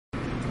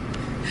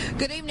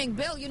Good evening,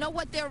 Bill. You know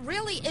what? There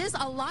really is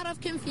a lot of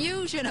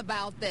confusion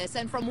about this.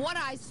 And from what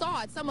I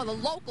saw at some of the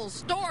local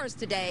stores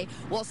today,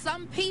 well,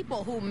 some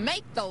people who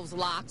make those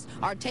locks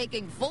are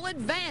taking full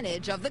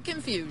advantage of the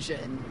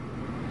confusion.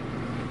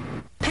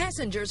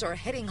 Passengers are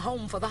heading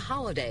home for the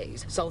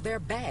holidays, so their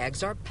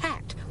bags are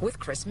packed with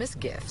Christmas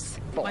gifts.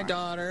 My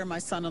daughter, my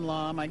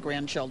son-in-law, my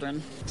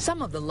grandchildren.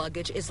 Some of the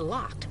luggage is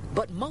locked,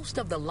 but most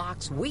of the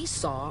locks we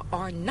saw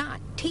are not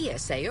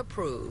TSA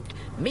approved,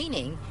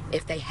 meaning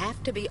if they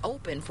have to be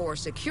open for a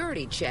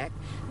security check,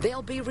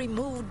 they'll be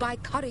removed by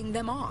cutting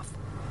them off.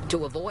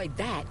 To avoid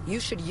that,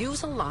 you should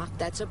use a lock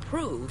that's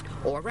approved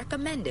or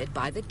recommended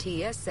by the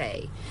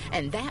TSA.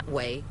 And that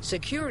way,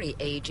 security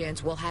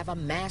agents will have a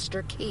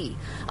master key,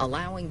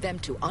 allowing them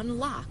to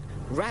unlock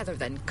rather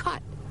than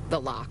cut the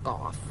lock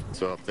off.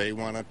 So if they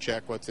want to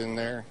check what's in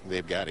there,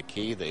 they've got a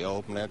key, they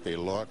open it, they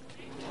look,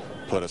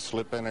 put a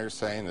slip in there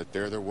saying that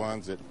they're the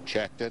ones that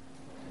checked it,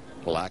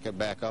 lock it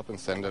back up and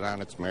send it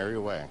on its merry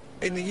way.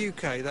 In the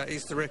UK, that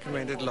is the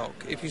recommended lock.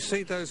 If you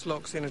see those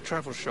locks in a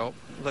travel shop,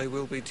 they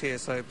will be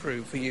TSA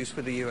approved for use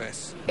with the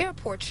US.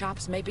 Airport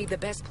shops may be the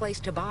best place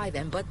to buy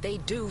them, but they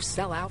do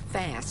sell out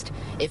fast.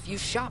 If you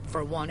shop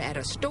for one at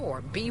a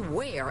store,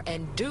 beware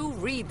and do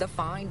read the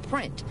fine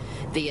print.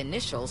 The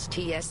initials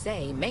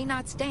TSA may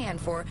not stand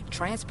for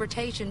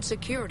Transportation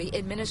Security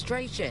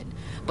Administration,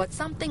 but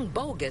something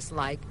bogus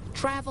like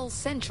Travel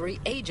Century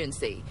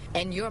Agency,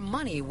 and your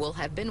money will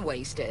have been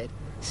wasted.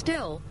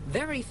 Still,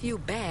 very few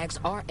bags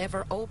are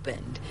ever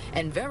opened,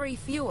 and very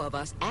few of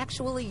us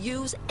actually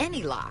use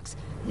any locks,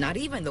 not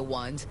even the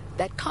ones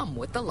that come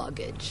with the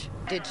luggage.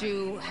 Did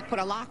you put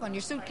a lock on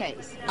your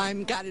suitcase?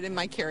 I've got it in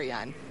my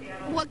carry-on.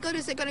 What good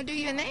is it going to do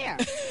you in there?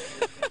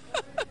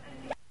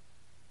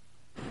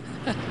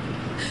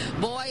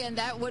 Boy, and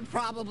that would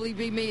probably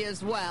be me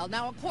as well.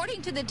 Now,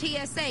 according to the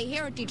TSA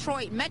here at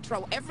Detroit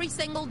Metro, every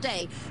single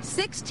day,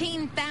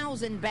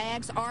 16,000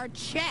 bags are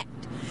checked.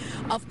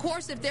 Of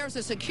course, if there's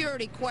a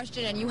security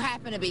question and you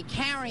happen to be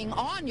carrying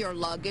on your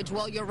luggage,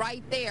 well, you're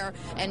right there,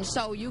 and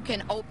so you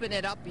can open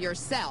it up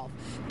yourself.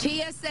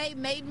 TSA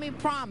made me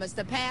promise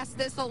to pass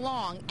this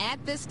along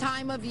at this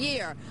time of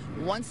year.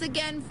 Once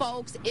again,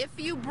 folks, if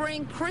you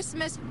bring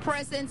Christmas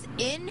presents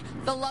in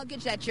the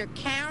luggage that you're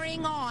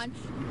carrying on,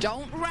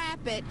 don't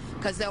wrap it,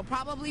 because they'll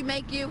probably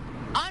make you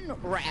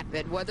unwrap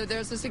it, whether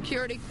there's a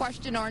security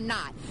question or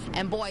not.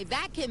 And boy,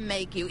 that can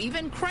make you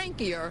even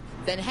crankier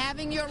than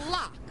having your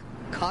lock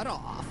cut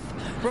off.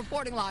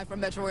 Reporting live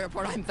from Metro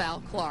Airport, I'm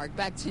Val Clark.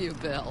 Back to you,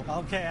 Bill.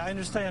 Okay, I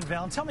understand,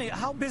 Val. Tell me,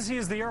 how busy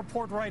is the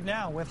airport right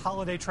now with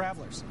holiday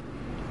travelers?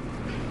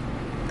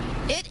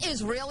 It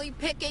is really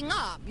picking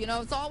up. You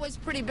know, it's always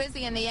pretty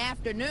busy in the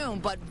afternoon,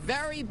 but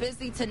very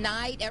busy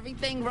tonight.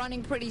 Everything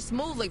running pretty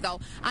smoothly,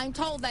 though. I'm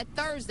told that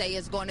Thursday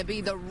is going to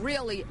be the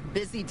really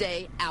busy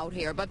day out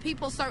here, but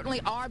people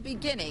certainly are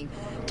beginning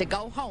to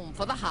go home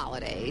for the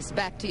holidays.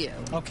 Back to you.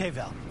 Okay,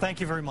 Val. Thank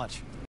you very much.